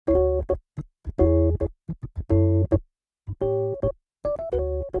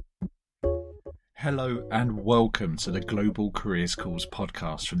Hello and welcome to the Global Career Schools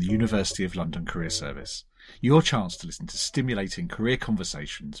podcast from the University of London Career Service. Your chance to listen to stimulating career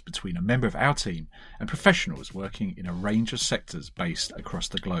conversations between a member of our team and professionals working in a range of sectors based across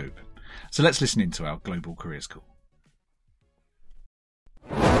the globe. So let's listen into our Global Career School.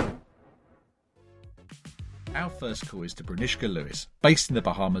 Our first call is to Branishka Lewis, based in the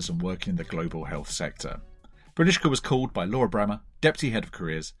Bahamas and working in the global health sector. Branishka was called by Laura Brammer, Deputy Head of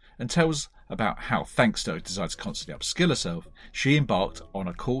Careers, and tells about how, thanks to her desire to constantly upskill herself, she embarked on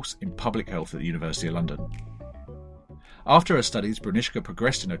a course in public health at the University of London. After her studies, Branishka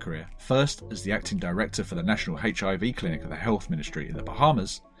progressed in her career, first as the Acting Director for the National HIV Clinic of the Health Ministry in the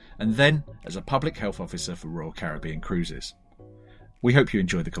Bahamas, and then as a Public Health Officer for Royal Caribbean Cruises. We hope you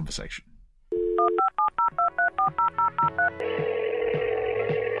enjoy the conversation.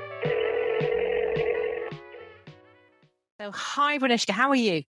 So, hi, Branishka. How are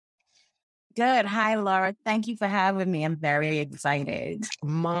you? Good. Hi, Laura. Thank you for having me. I'm very excited.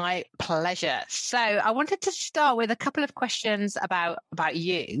 My pleasure. So, I wanted to start with a couple of questions about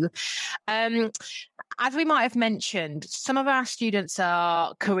you. As we might have mentioned, some of our students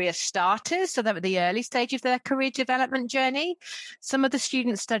are career starters, so they're at the early stage of their career development journey. Some of the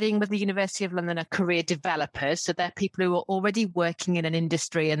students studying with the University of London are career developers, so they're people who are already working in an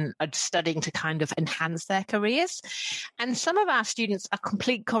industry and are studying to kind of enhance their careers. And some of our students are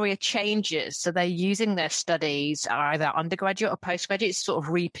complete career changers, so they're using their studies, either undergraduate or postgraduate, to sort of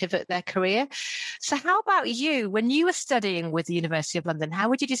repivot their career. So how about you? When you were studying with the University of London, how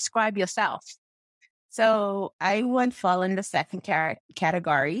would you describe yourself? So I would fall in the second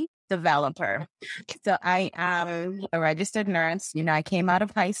category, developer. So I am a registered nurse. I came out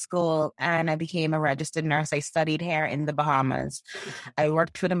of high school and I became a registered nurse. I studied here in the Bahamas. I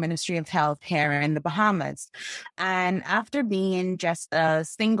worked for the Ministry of Health here in the Bahamas. And after being just a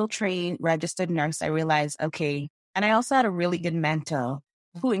single trained registered nurse, I realized, okay, and I also had a really good mentor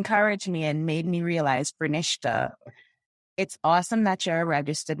who encouraged me and made me realize, Branishka, it's awesome that you're a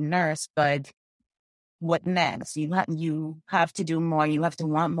registered nurse, but what next? You have to do more. You have to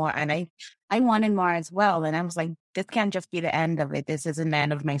want more. And I wanted more as well. And I was like, this can't just be the end of it. This isn't the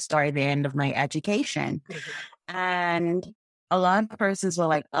end of my story, the end of my education. Mm-hmm. And a lot of persons were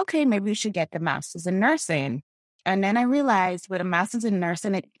like, okay, maybe you should get the master's in nursing. And then I realized with a master's in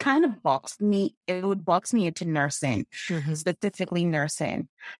nursing, it kind of would box me into nursing, mm-hmm. specifically nursing.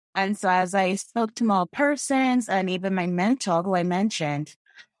 And so as I spoke to more persons and even my mentor, who I mentioned,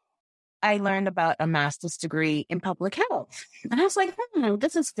 I learned about a master's degree in public health. And I was like,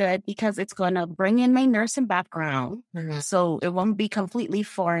 this is good because it's going to bring in my nursing background. Mm-hmm. So it won't be completely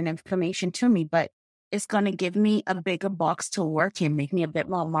foreign information to me, but it's going to give me a bigger box to work in, make me a bit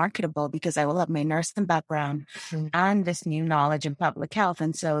more marketable because I will have my nursing background mm-hmm. and this new knowledge in public health.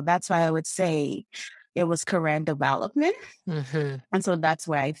 And so that's why I would say it was career development. Mm-hmm. And so that's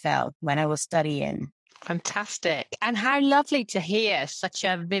where I felt when I was studying. Fantastic. And how lovely to hear such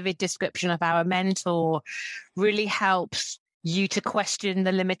a vivid description of our mentor. Really helps you to question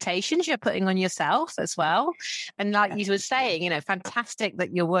the limitations you're putting on yourself as well. And like you were saying, fantastic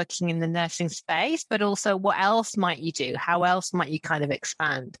that you're working in the nursing space, but also what else might you do? How else might you kind of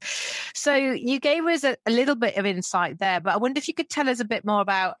expand? So you gave us a little bit of insight there, but I wonder if you could tell us a bit more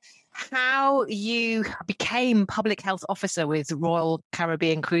about how you became public health officer with Royal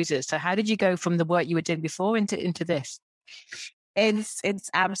Caribbean Cruises. So how did you go from the work you were doing before into this? It's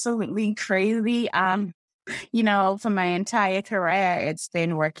absolutely crazy. For my entire career, it's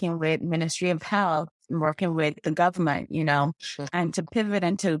been working with Ministry of Health, working with the government, sure. and to pivot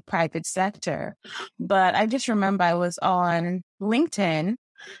into private sector. But I just remember I was on LinkedIn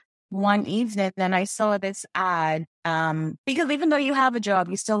one evening, then I saw this ad, because even though you have a job,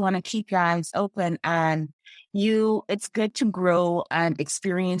 you still want to keep your eyes open and it's good to grow and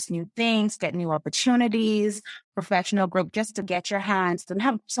experience new things, get new opportunities, professional growth, just to get your hands and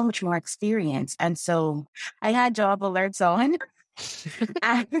have so much more experience. And so I had job alerts on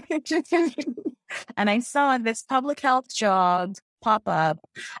and I saw this public health job pop up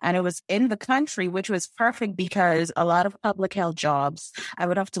and it was in the country, which was perfect because a lot of public health jobs, I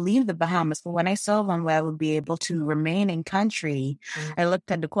would have to leave the Bahamas. But when I saw one where I would be able to remain in country, I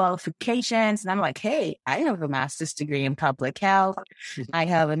looked at the qualifications and I'm like, hey, I have a master's degree in public health. I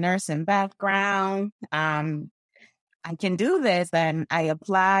have a nursing background. I can do this. And I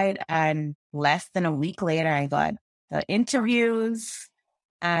applied and less than a week later, I got the interviews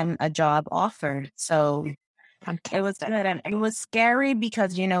and a job offered. So fantastic. It was good. And it was scary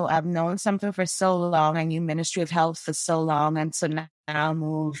because, I've known something for so long. I knew Ministry of Health for so long. And so now I'll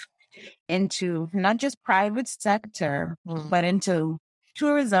move into not just private sector, but into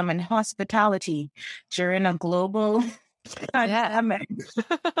tourism and hospitality during a global pandemic.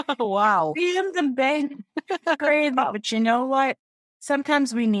 Wow. Seems a bit crazy, but you know what?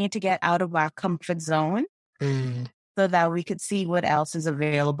 Sometimes we need to get out of our comfort zone so that we could see what else is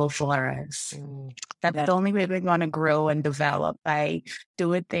available for us. That's the only way we're going to grow and develop, by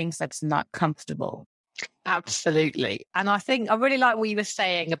doing things that's not comfortable. Absolutely. And I think I really like what you were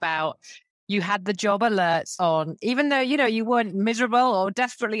saying about you had the job alerts on, even though, you weren't miserable or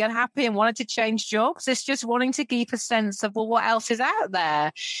desperately unhappy and wanted to change jobs. It's just wanting to keep a sense of, well, what else is out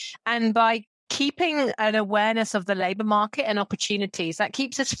there? And by keeping an awareness of the labour market and opportunities, that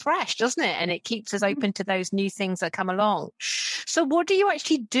keeps us fresh, doesn't it? And it keeps us open to those new things that come along. So what do you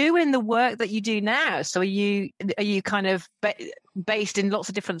actually do in the work that you do now? So are you kind of based in lots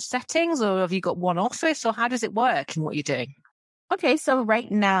of different settings, or have you got one office, or how does it work in what you're doing? Okay, so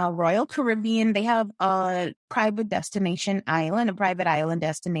right now, Royal Caribbean, they have a private island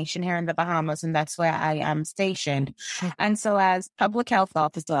destination here in the Bahamas, and that's where I am stationed. And so as public health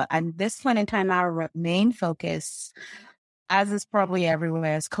officer, at this point in time, our main focus, as is probably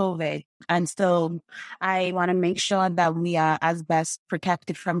everywhere, is COVID. And so I want to make sure that we are as best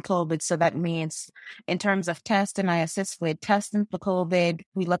protected from COVID. So that means in terms of testing, I assist with testing for COVID.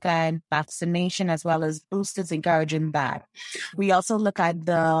 We look at vaccination as well as boosters, encouraging that. We also look at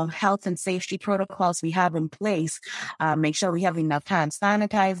the health and safety protocols we have in place. Make sure we have enough hand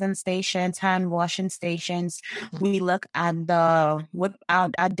sanitizing stations, hand washing stations. We look at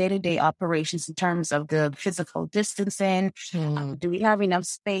our day-to-day operations in terms of the physical distancing. Do we have enough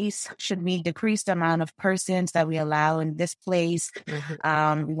space? Should we decrease the amount of persons that we allow in this place? We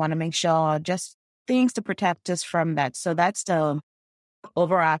want to make sure just things to protect us from that. So that's the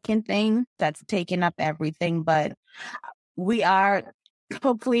overarching thing that's taking up everything. But we are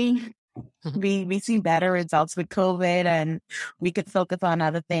hopefully we see better results with COVID, and we could focus on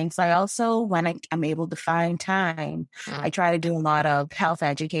other things. I also, when I'm able to find time, I try to do a lot of health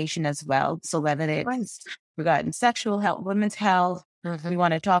education as well. So whether it's regarding sexual health, women's health, we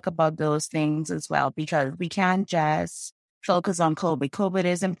want to talk about those things as well, because we can't just focus on COVID. COVID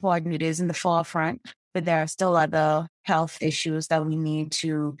is important. It is in the forefront, but there are still other health issues that we need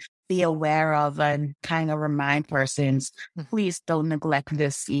to be aware of and kind of remind persons, please don't neglect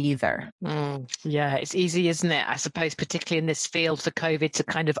this either. Yeah, it's easy, isn't it? I suppose, particularly in this field for COVID, to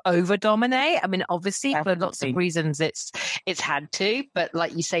kind of over-dominate. I mean, obviously, for lots of reasons, it's had to, but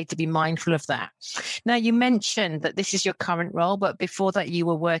like you say, to be mindful of that. Now, you mentioned that this is your current role, but before that, you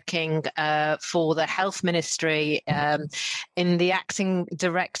were working for the Health Ministry in the acting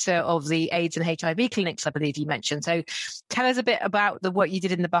director of the AIDS and HIV clinics, I believe you mentioned. So tell us a bit about the work you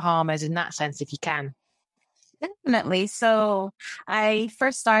did in the Bahamas in that sense, if you can. Definitely. So I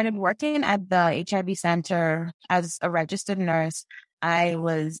first started working at the HIV center as a registered nurse. I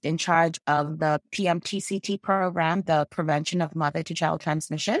was in charge of the PMTCT program, the prevention of mother to child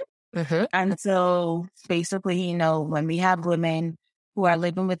transmission. And so basically, when we have women who are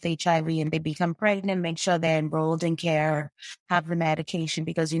living with HIV and they become pregnant, make sure they're enrolled in care, have the medication,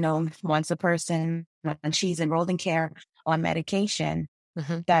 because, once a person, when she's enrolled in care on medication,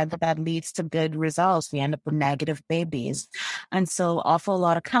 that leads to good results. We end up with negative babies. And so offer a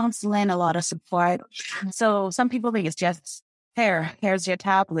lot of counseling, a lot of support. So some people think it's just here's your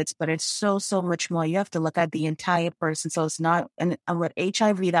tablets, but it's so much more. You have to look at the entire person. So it's not, and with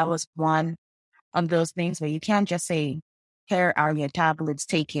HIV, that was one of those things where you can't just say, here are your tablets,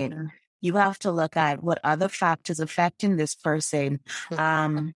 take it. You have to look at what other factors affecting this person.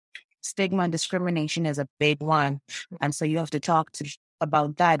 Stigma and discrimination is a big one. And so you have to talk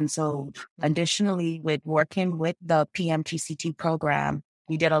about that. And so additionally, with working with the PMTCT program,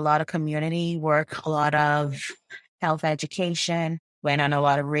 we did a lot of community work, a lot of health education, went on a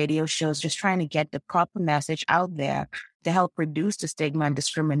lot of radio shows, just trying to get the proper message out there to help reduce the stigma and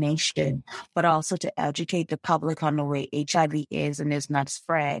discrimination, but also to educate the public on the way HIV is and is not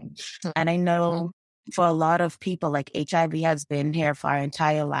spread. And I know for a lot of people, like, HIV has been here for our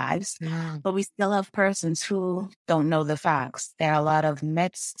entire lives, but we still have persons who don't know the facts. There are a lot of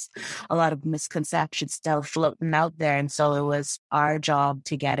myths, a lot of misconceptions still floating out there. And so it was our job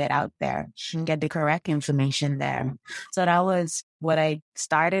to get it out there, get the correct information there. So that was what I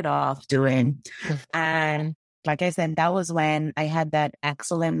started off doing. And like I said, that was when I had that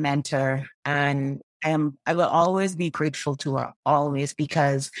excellent mentor and I will always be grateful to her, always,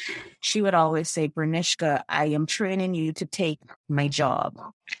 because she would always say, Branishka, I am training you to take my job.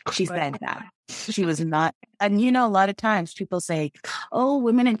 She said that. She was not, and a lot of times people say, oh,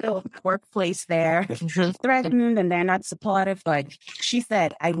 women in the workplace, they're threatened and they're not supportive. But she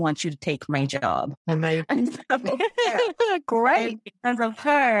said, I want you to take my job. Amazing. And so, great. And because of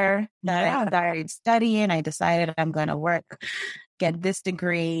her, that I started studying, I decided I'm going to get this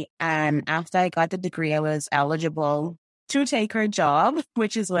degree. And after I got the degree, I was eligible to take her job,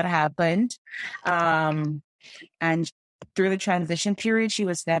 which is what happened. And through the transition period, she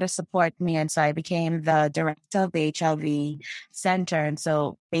was there to support me. And so I became the director of the HIV center. And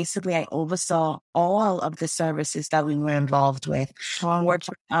so basically I oversaw all of the services that we were involved with. Worked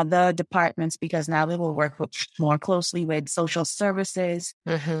with other departments because now we will work more closely with social services,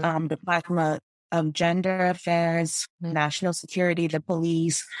 Department of Gender Affairs, National Security, the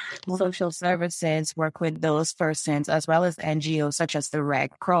police, social services, work with those persons, as well as NGOs such as the Red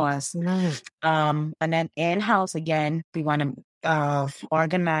Cross. And then in-house, again, we want to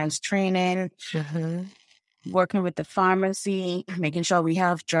organize training, working with the pharmacy, making sure we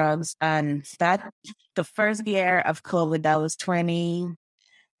have drugs. And that, the first year of COVID, that was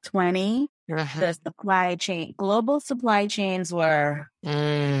 2020, the global supply chains were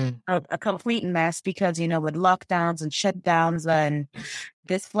a complete mess because, with lockdowns and shutdowns and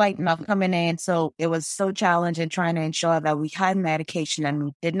this flight not coming in. So it was so challenging trying to ensure that we had medication and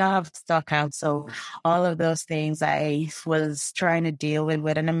we did not have stock out. So all of those things I was trying to deal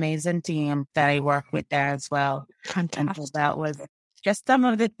with an amazing team that I worked with there as well. Fantastic. And so that was just some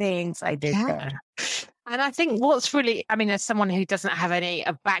of the things I did there. And I think what's really, as someone who doesn't have any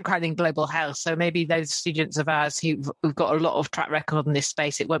background in global health, so maybe those students of ours who've got a lot of track record in this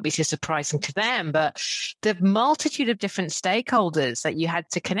space, it won't be so surprising to them, but the multitude of different stakeholders that you had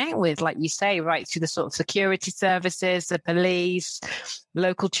to connect with, like you say, right through the sort of security services, the police,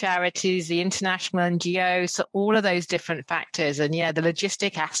 local charities, the international NGOs, so all of those different factors. And yeah, the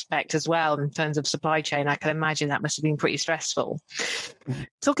logistic aspect as well in terms of supply chain, I can imagine that must have been pretty stressful.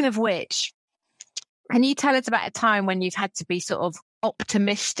 Talking of which, can you tell us about a time when you've had to be sort of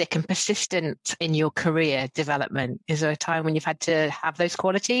optimistic and persistent in your career development? Is there a time when you've had to have those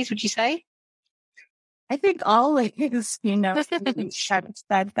qualities, would you say? I think always, that's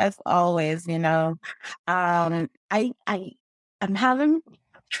always, I'm having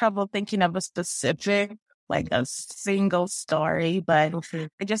trouble thinking of a specific, like a single story, but I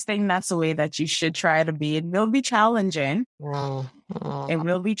just think that's the way that you should try to be. It will be challenging. It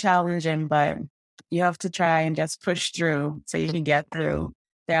will be challenging, but you have to try and just push through so you can get through.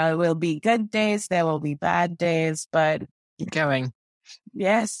 There will be good days, there will be bad days, but keep going.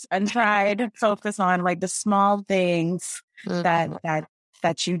 Yes, and try to focus on like the small things that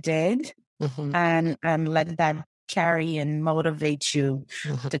you did, and let that carry and motivate you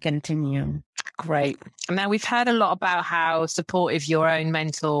to continue. Great. Now, we've heard a lot about how supportive your own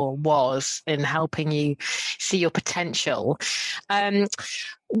mentor was in helping you see your potential.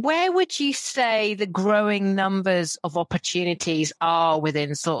 Where would you say the growing numbers of opportunities are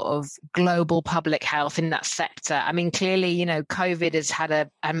within sort of global public health in that sector? Clearly, COVID has had a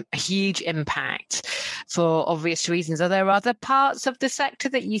huge impact for obvious reasons. Are there other parts of the sector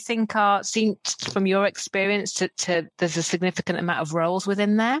that you think are seen from your experience to there's a significant amount of roles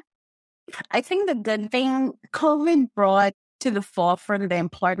within there? I think the good thing COVID brought to the forefront the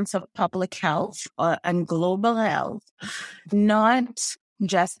importance of public health and global health, not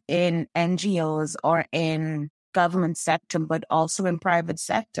just in NGOs or in government sector, but also in private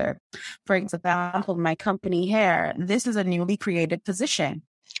sector. For example, my company here, this is a newly created position.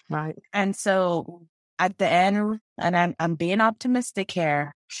 Right. And so at the end, and I'm being optimistic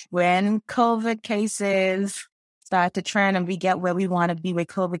here, when COVID cases start to trend and we get where we want to be with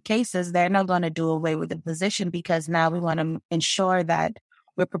COVID cases, they're not going to do away with the position because now we want to ensure that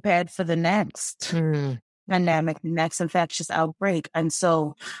we're prepared for the next pandemic, next infectious outbreak. And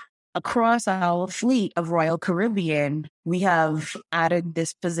so across our fleet of Royal Caribbean, we have added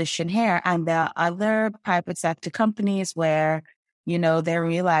this position here. And there are other private sector companies where, they're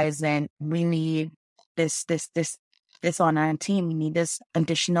realizing we need this on our team. We need this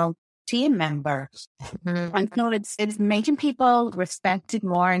additional team member. And so it's making people respect it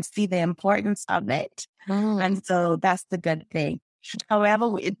more and see the importance of it. And so that's the good thing.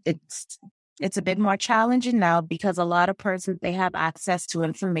 However, it's a bit more challenging now because a lot of persons, they have access to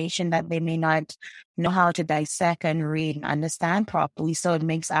information that they may not know how to dissect and read and understand properly. So it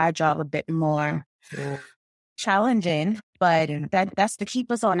makes our job a bit more challenging, but that's to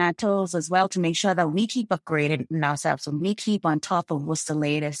keep us on our toes as well, to make sure that we keep upgrading ourselves and we keep on top of what's the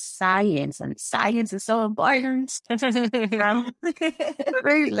latest science, and science is so important.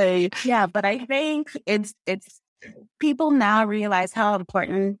 Really? Yeah, but I think it's people now realize how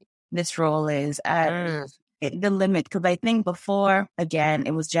important this role is at the limit, because I think before, again,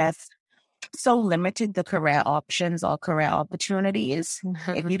 it was just so limited, the career options or career opportunities.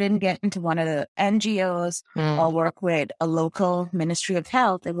 If you didn't get into one of the NGOs or work with a local Ministry of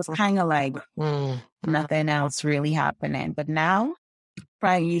Health, it was kind of like nothing else really happening. But now,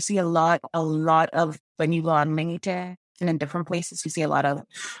 right, you see a lot of, when you go on LinkedIn and in different places, you see a lot of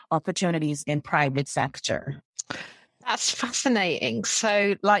opportunities in private sector. That's fascinating.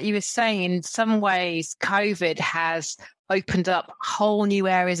 So, like you were saying, in some ways, COVID has opened up whole new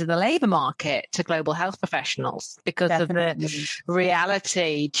areas of the labour market to global health professionals because Definitely. of the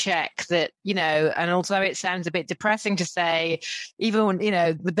reality check that, and although it sounds a bit depressing to say, even when,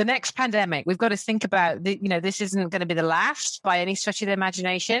 with the next pandemic, we've got to think about, this isn't going to be the last by any stretch of the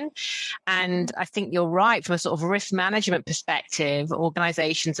imagination. And I think you're right, from a sort of risk management perspective,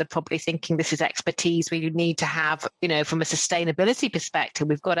 organisations are probably thinking this is expertise we need to have, from a sustainability perspective,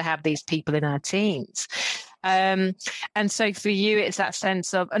 we've got to have these people in our teams. And so for you, it's that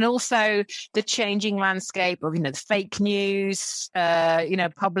sense of, and also the changing landscape of, the fake news,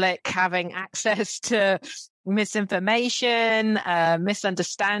 public having access to misinformation,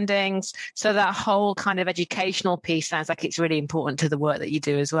 misunderstandings. So that whole kind of educational piece sounds like it's really important to the work that you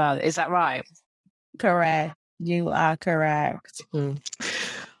do as well. Is that right? Correct. You are correct.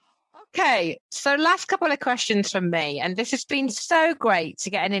 Okay, so last couple of questions from me, and this has been so great to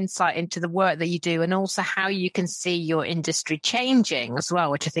get an insight into the work that you do and also how you can see your industry changing as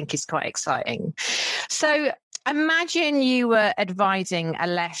well, which I think is quite exciting. So imagine you were advising a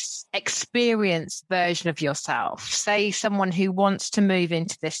less experienced version of yourself, say someone who wants to move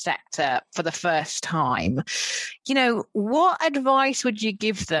into this sector for the first time. What advice would you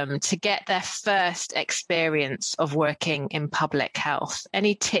give them to get their first experience of working in public health?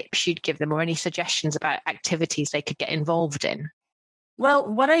 Any tips you'd give them or any suggestions about activities they could get involved in? Well,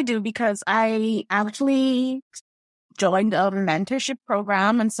 what I do, because I actually joined a mentorship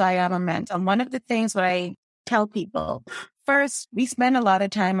program, and so I am a mentor. And one of the things that I tell people, first, we spend a lot of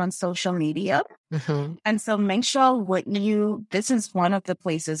time on social media. And so make sure this is one of the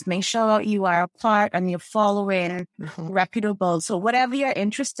places, make sure you are a part and you're following reputable. So whatever you're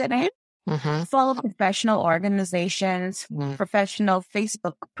interested in, follow professional organizations, professional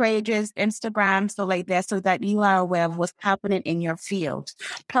Facebook pages, Instagram, so like that, so that you are aware of what's happening in your field.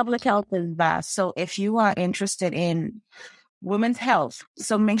 Public health is vast. So if you are interested in women's health,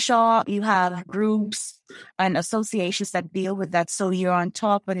 so make sure you have groups and associations that deal with that, so you're on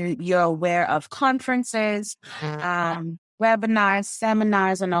top and you're aware of conferences, webinars,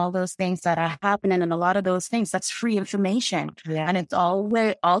 seminars, and all those things that are happening. And a lot of those things, that's free information. And it's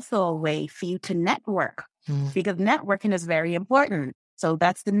also a way for you to network, because networking is very important. So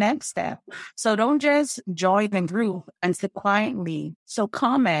that's the next step. So don't just join the group and sit quietly. So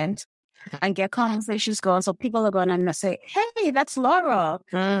comment and get conversations going. So people are going to say, hey, that's Laura.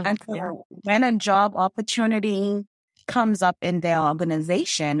 And so when a job opportunity comes up in their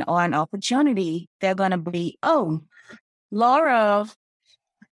organization or an opportunity, they're going to be, oh, Laura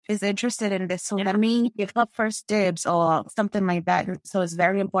is interested in this. So let me give her first dibs or something like that. So it's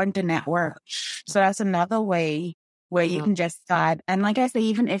very important to network. So that's another way where you can just start. And like I say,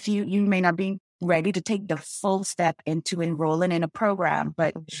 even if you may not be ready to take the full step into enrolling in a program,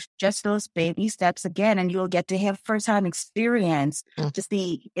 but just those baby steps again, and you'll get to have firsthand experience to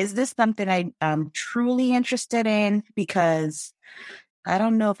see, is this something I'm truly interested in? Because I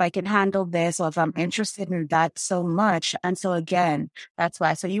don't know if I can handle this, or if I'm interested in that so much. And so again, that's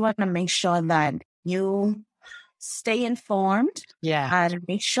why. So you want to make sure that you stay informed and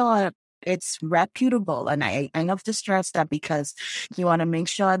make sure it's reputable. And I love to stress that, because you want to make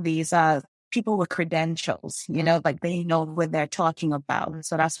sure these are people with credentials, like they know what they're talking about.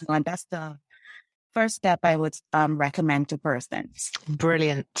 So that's the first step I would recommend to persons.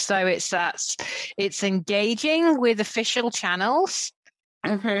 Brilliant. So it's engaging with official channels,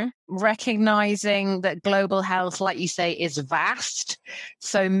 recognizing that global health, like you say, is vast.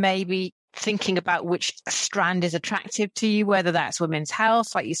 So maybe thinking about which strand is attractive to you, whether that's women's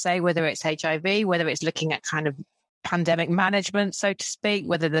health, like you say, whether it's HIV, whether it's looking at kind of pandemic management, so to speak,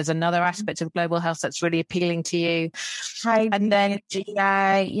 whether there's another aspect of global health that's really appealing to you. And then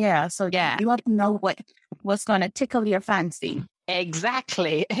GI, so you want to know what's going to tickle your fancy.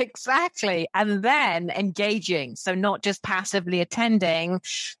 Exactly. And then engaging. So not just passively attending,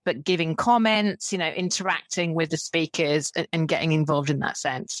 but giving comments, interacting with the speakers and getting involved in that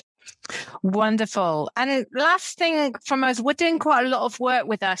sense. Wonderful. And last thing from us, we're doing quite a lot of work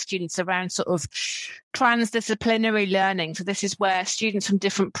with our students around sort of transdisciplinary learning. So this is where students from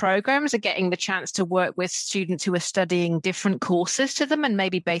different programs are getting the chance to work with students who are studying different courses to them and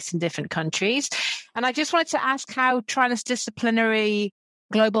maybe based in different countries. And I just wanted to ask how transdisciplinary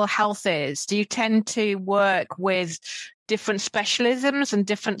global health is. Do you tend to work with different specialisms and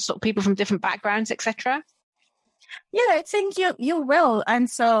different sort of people from different backgrounds, etc.? Yeah, I think you will. And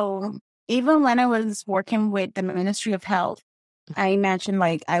so even when I was working with the Ministry of Health, I mentioned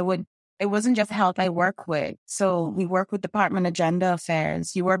it wasn't just health I work with. So we work with Department of Gender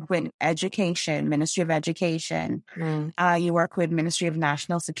Affairs. You work with Education, Ministry of Education. You work with Ministry of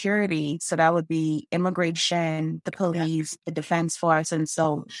National Security. So that would be immigration, the police, the defense force. And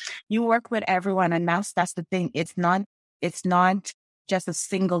so you work with everyone. And that's the thing. It's not just a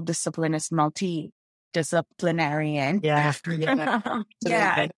single discipline. It's multidisciplinarian. Yeah.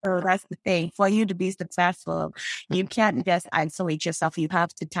 Yeah. So that's the thing. For you to be successful, you can't just isolate yourself. You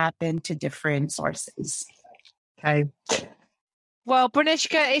have to tap into different sources. Okay. Well,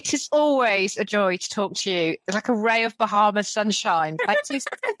 Branishka, it is always a joy to talk to you. It's like a ray of Bahamas sunshine. Thank you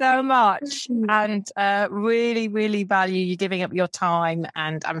so much. And really, really value you giving up your time.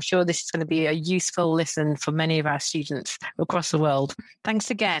 And I'm sure this is going to be a useful listen for many of our students across the world.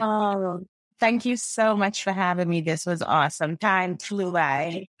 Thanks again. Oh, thank you so much for having me. This was awesome. Time flew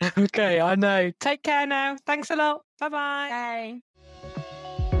by. Okay, I know. Take care now. Thanks a lot. Bye-bye. Bye.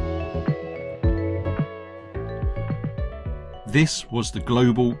 This was the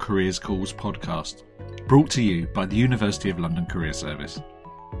Global Careers Calls podcast, brought to you by the University of London Career Service.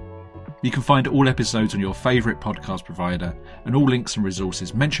 You can find all episodes on your favourite podcast provider, and all links and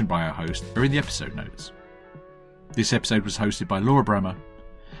resources mentioned by our host are in the episode notes. This episode was hosted by Laura Brammer.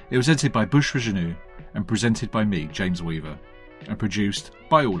 It was edited by Bushra Janou and presented by me, James Weaver, and produced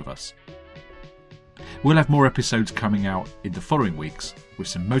by all of us. We'll have more episodes coming out in the following weeks with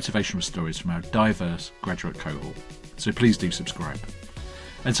some motivational stories from our diverse graduate cohort, so please do subscribe.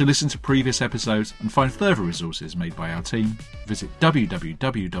 And to listen to previous episodes and find further resources made by our team, visit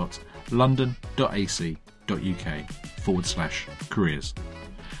www.london.ac.uk/careers.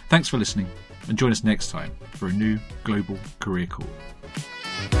 Thanks for listening, and join us next time for a new Global Career Call.